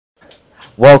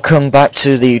Welcome back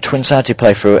to the Twinsanity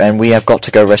playthrough, and we have got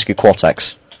to go rescue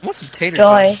Cortex. I want some tater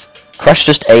Joy. tots. Crash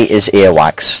just ate his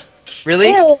earwax. Really?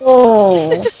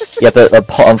 Ew. Yeah, but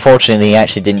unfortunately he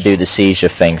actually didn't do the seizure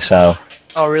thing, so...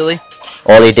 Oh, really?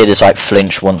 All he did is like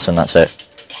flinch once and that's it.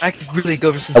 I could really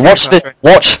go for some And tater tots right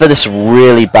watch for this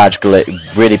really bad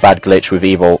glitch with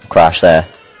evil Crash there.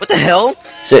 What the hell?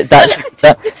 So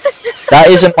that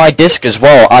isn't my disc as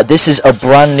well. This is a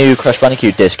brand new Crash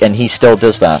Bandicoot disc, and he still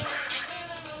does that.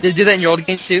 Did you do that in your old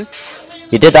game too?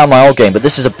 He did that in my old game, but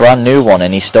this is a brand new one,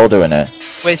 and he's still doing it.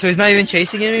 Wait, so he's not even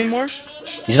chasing it anymore?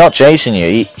 He's not chasing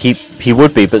you. He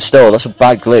would be, but still, that's a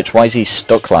bad glitch. Why is he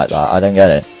stuck like that? I don't get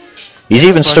it. He's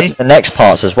even stuck in the next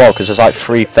parts as well, because there's like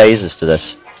 3 phases to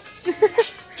this.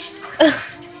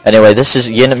 Anyway, this is,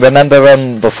 you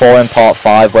remember before in part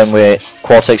 5 when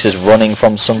Cortex is running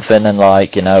from something and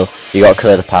like, you know, you gotta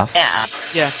clear the path? Yeah.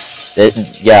 Yeah.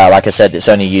 Yeah, like I said, it's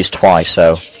only used twice,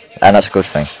 so, and that's a good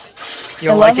thing. You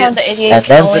I don't love like how it? the idiot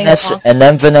And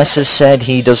then Vanessa said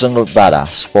he doesn't look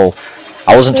badass. Well,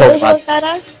 I wasn't talking about...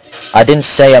 badass? I didn't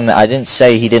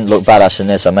say he didn't look badass in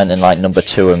this. I meant in like number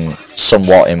 2 and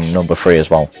somewhat in number 3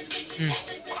 as well.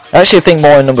 I actually think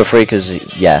more in number 3 because,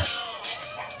 yeah.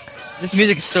 This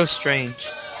music is so strange.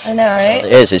 I know, right?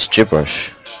 It is, it's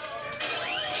gibberish.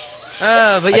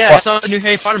 But yeah, I saw the new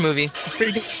Harry Potter movie. It's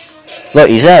pretty good. Look,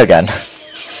 he's there again.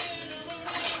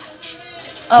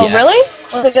 Oh, Yeah. really?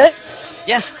 Was it good?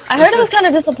 Yeah. I heard it was kind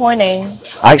of disappointing.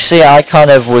 Actually, I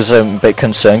kind of was a bit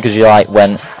concerned because you like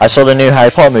when I saw the new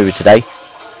Harry Potter movie today,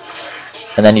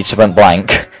 and then you just went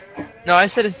blank. No, I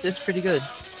said it's pretty good.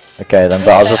 Okay then, but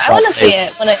I was just I like, want to see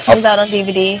it when it comes out on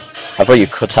DVD. I thought you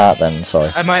cut out then.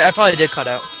 Sorry. I probably did cut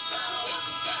out.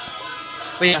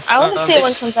 But yeah, I want to see it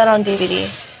when it comes out on DVD.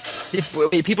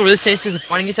 people really say it's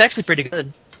disappointing. It's actually pretty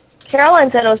good.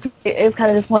 Caroline said it was kind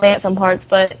of disappointing at some parts,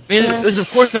 but... I mean, it was of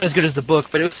course not as good as the book,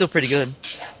 but it was still pretty good.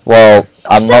 Well,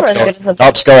 I'm not Never as good as a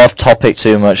not to go off topic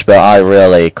too much, but I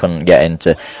really couldn't get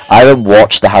into... I haven't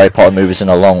watched the Harry Potter movies in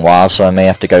a long while, so I may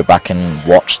have to go back and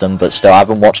watch them, but still, I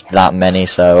haven't watched that many,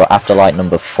 so after like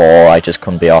number 4, I just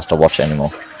couldn't be asked to watch it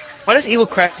anymore. Why does Evil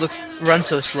Crash run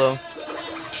so slow?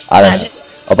 I don't know.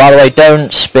 Oh, by the way,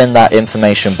 don't spin that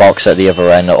information box at the other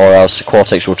end, or else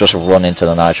Cortex will just run into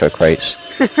the nitro crates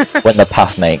when the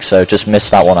path makes, so just miss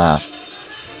that one out.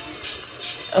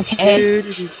 Okay.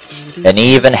 And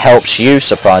he even helps you,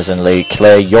 surprisingly,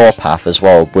 clear your path as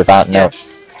well, without no...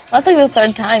 That's like the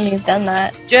 3rd time he's done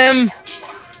that. Gem!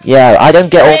 Yeah, I don't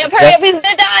get Hurry all up, hurry up, he's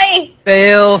gonna die!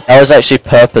 Fail! That was actually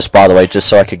purpose, by the way, just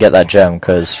so I could get that gem,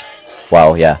 because...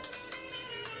 Well, yeah.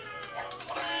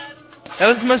 That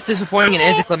was the most disappointing and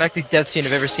anticlimactic death scene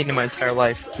I've ever seen in my entire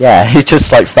life. Yeah, he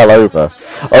just, like, fell over.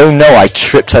 Oh no, I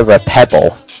tripped over a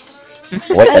pebble.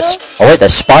 Oh wait,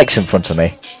 there's spikes in front of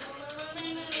me.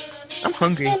 I'm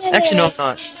hungry. Actually, no, I'm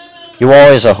not. You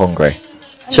always are hungry.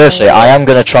 Seriously, I am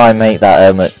gonna try and make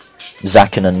that,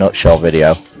 Zach in a nutshell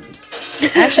video.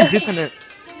 I actually do kind of...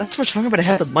 That's what I'm talking about. I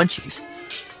have the munchies.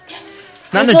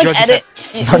 Not You in a should drug edit.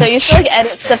 You should like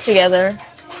edit stuff together.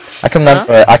 I can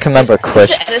remember You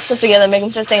Chris. should edit stuff together, make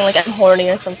him start saying like I'm horny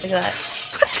or something like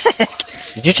that.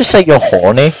 Did you just say you're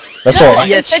horny? That's No, all. I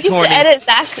Yes, said you horny. should edit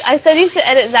Zach. I said you should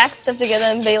edit Zach's stuff together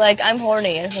and be like I'm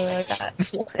horny or something like that.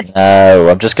 No,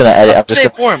 I'm just gonna edit. I'm just Say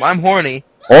gonna, for him. I'm horny.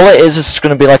 all it is just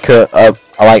gonna be like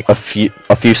a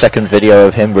few second video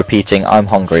of him repeating, "I'm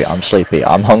hungry, I'm sleepy,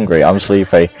 I'm hungry, I'm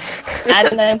sleepy,"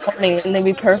 Add I'm horny and they'd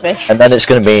be perfect. and then it's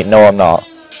gonna be, "No, I'm not.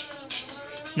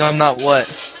 No, I'm not what?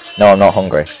 No, I'm not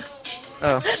hungry."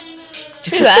 Oh.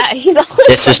 Do that. He's always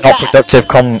This is like not that. productive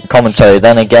commentary.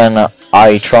 Then again,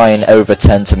 I try and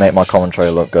overtend to make my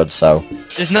commentary look good, so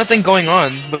There's nothing going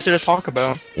on. What's there to talk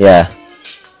about? yeah.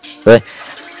 But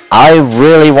I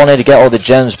really wanted to get all the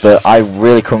gems, but I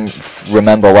really couldn't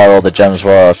remember where all the gems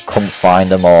were. I couldn't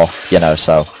find them, or you know,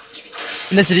 so.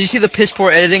 Nessa, did you see the piss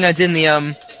poor editing I did in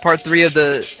the part 3 of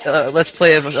the Let's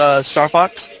Play of Star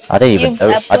Fox? I didn't even You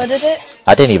know. uploaded it?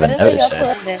 I didn't even When did you notice it.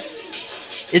 upload it?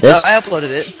 It's This- I uploaded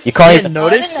it. You You can't didn't even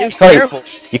notice? It was Can't- terrible.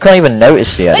 you can't even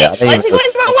notice the edit. I Wait, didn't why is even he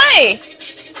going the wrong way?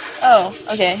 Oh,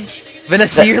 okay.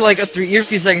 Vanessa, you're like you're a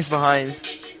few seconds behind.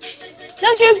 No,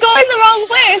 you're going the wrong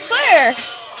way, I swear!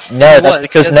 No, that's What?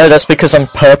 because that's because I'm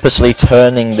purposely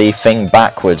turning the thing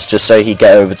backwards just so he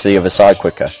get over to the other side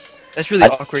quicker. That's really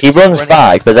And awkward. he runs Running-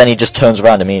 back, but then he just turns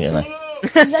around immediately.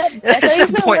 I That's so thought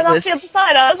you were going off pointless. the other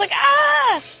side. I was like,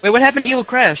 ah! Wait, what happened to Evil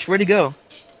Crash? Where'd he go?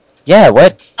 Yeah,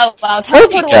 what? Oh wow,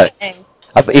 Where'd he teleport go?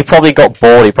 away. He probably got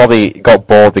bored. He probably got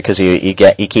bored because he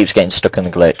keeps getting stuck in the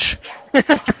glitch. I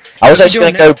was What's he actually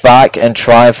doing going to go back and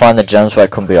try and find the gems, but I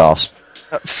couldn't be arsed.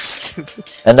 Stupid.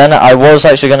 And then I was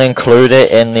actually going to include it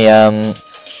in the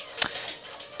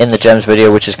in the gems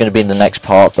video, which is going to be in the next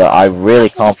part, but I really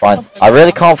can't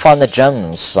find the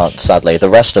gems, sadly. The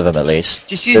rest of them, at least.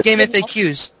 Just use game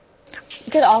FAQs.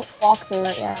 You could all walk through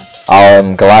it, yeah.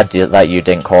 I'm glad that you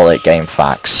didn't call it game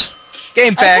facts.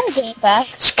 Game facts. Game facts.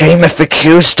 It's game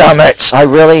FAQs, damn it! I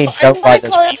really don't like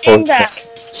call it game facts.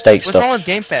 mistake What's stuff. wrong with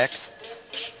game facts?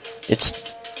 It's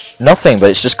nothing, but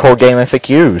it's just called game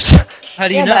FAQs. How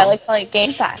do you Yeah, know? but I like calling it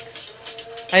game facts.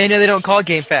 How do you know they don't call it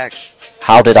game facts?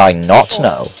 How did I not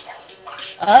know?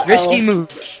 Uh-oh. Risky move.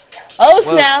 Oh,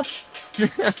 Whoa. snap.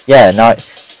 Yeah, no.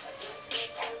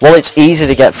 Well, it's easy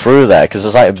to get through there because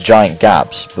there's like giant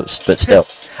gaps, but still.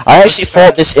 I actually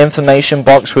thought this information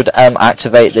box would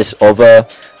activate this other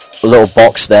little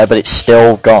box there, but it's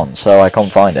still gone, so I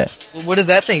can't find it. What did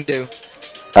that thing do?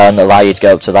 Allow you to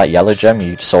go up to that yellow gem.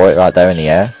 You saw it right there in the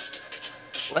air.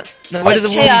 What? No, what did the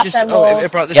one you Chaos just... Emerald. Oh,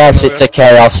 it brought this Yes, thing it's a over.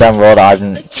 Chaos Emerald. I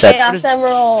haven't said. Chaos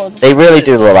Emerald. They really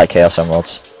do look like Chaos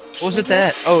Emeralds. What was with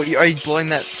that? Oh, are you blowing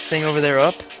that thing over there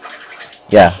up?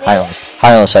 Yeah,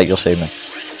 hang on a sec, you'll see me.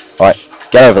 Alright,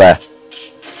 get over there.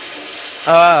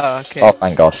 Ah, okay. Oh,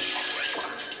 thank God.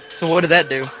 So what did that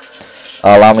do?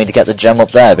 Allow me to get the gem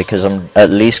up there, because I'm at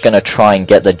least going to try and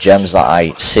get the gems that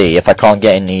I see. If I can't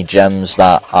get any gems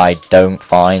that I don't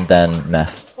find, then meh.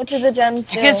 What do the gems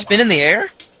do? You can't spin in the air?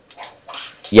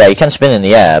 Yeah, you can spin in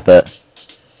the air, but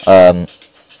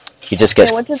you just get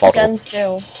Okay, what do the gems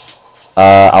do?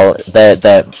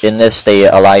 they're in this. They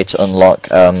allow you to unlock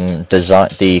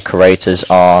the creator's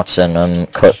art and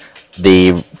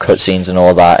the cutscenes and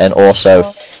all that, and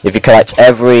also if you collect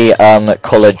every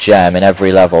coloured gem in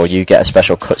every level, you get a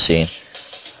special cutscene.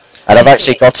 And I've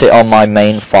actually got it on my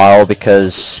main file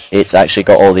because it's actually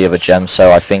got all the other gems,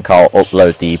 so I think I'll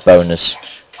upload the bonus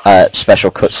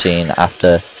special cutscene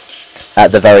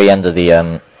at the very end of the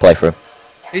playthrough.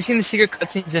 Have you seen the secret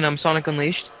cutscenes in Sonic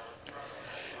Unleashed?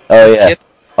 Oh yeah. Chip?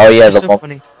 Oh yeah, They're the so one.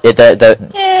 funny. Yeah,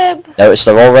 Chip. notice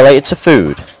they're all related to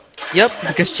food. Yep,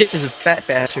 because Chip is a fat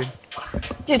bastard.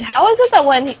 Dude, how is it that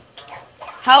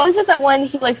when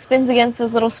he like spins against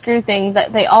those little screw things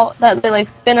that they like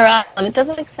spin around? It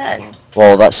doesn't make sense.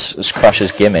 Well, that's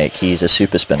Crash's gimmick. He's a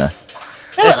super spinner.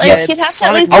 No, like Yeah, he'd have to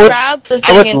Sonic- at least I would- grab the I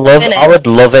thing would and love, spin it. I would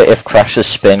love it if Crash's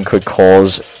spin could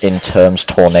cause, in terms,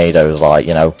 tornadoes, like,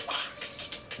 you know,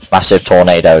 massive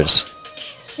tornadoes.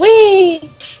 Whee!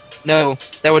 No,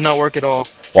 that would not work at all.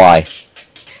 Why?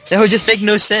 That would just make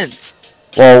no sense.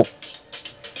 Well,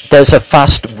 there's a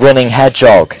fast-running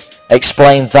hedgehog.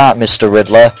 Explain that, Mr.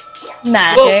 Riddler. Well,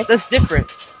 Magic. that's different.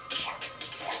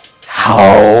 He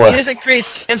How? doesn't create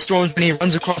sandstorms when he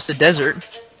runs across the desert.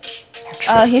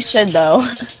 He should though.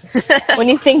 When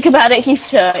you think about it, he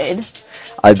should.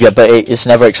 Yeah, but it's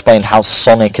never explained how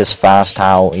Sonic is fast,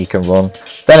 how he can run.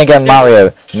 Then again, Mario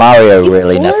He's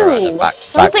really never had blue. a back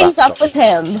Something's that up with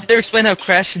him. Did they explain how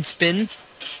Crash can spin?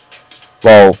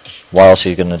 Well, what else are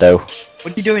you gonna do?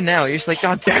 What are you doing now? You're just like,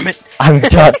 God damn it. I'm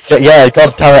done. Yeah,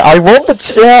 God damn it! I want the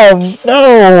gem.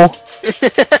 No.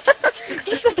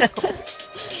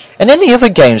 And in the other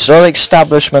games, there was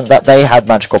establishment that they had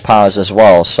magical powers as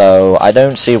well, so I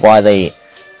don't see why they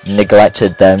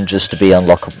neglected them just to be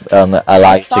unlockable,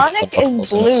 allowed Sonic to be is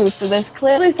blue, so there's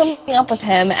clearly something up with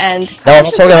him, and No, I'm Crash not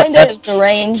is talking about kind that. of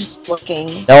deranged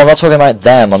looking. No, I'm not talking about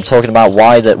them. I'm talking about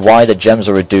why the gems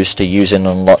are reduced to getting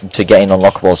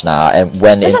unlockables now, and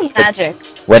when It's a magic.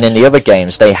 in the other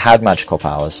games they had magical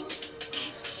powers.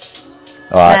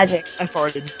 Alright. Magic. I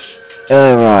farted.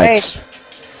 Alright.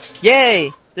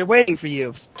 Yay! They're waiting for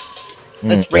you.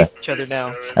 Let's rape each other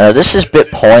now. This is a bit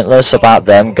pointless about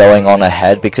them going on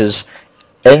ahead because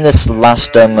in this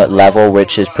last level,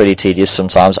 which is pretty tedious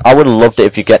sometimes, I would have loved it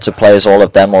if you get to play as all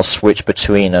of them or switch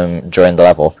between them during the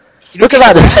level. Look at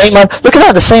that,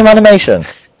 the same animation.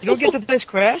 You don't get to play as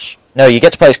Crash? No, you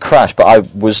get to play as Crash, but I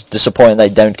was disappointed they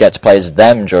don't get to play as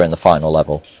them during the final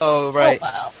level. Oh, right. Oh,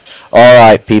 wow.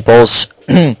 Alright, peoples.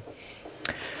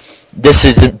 This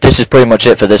is pretty much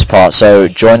it for this part, so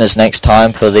join us next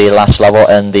time for the last level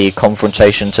and the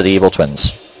confrontation to the evil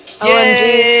twins. OMG.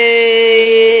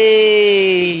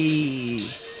 Yay!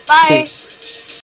 Bye.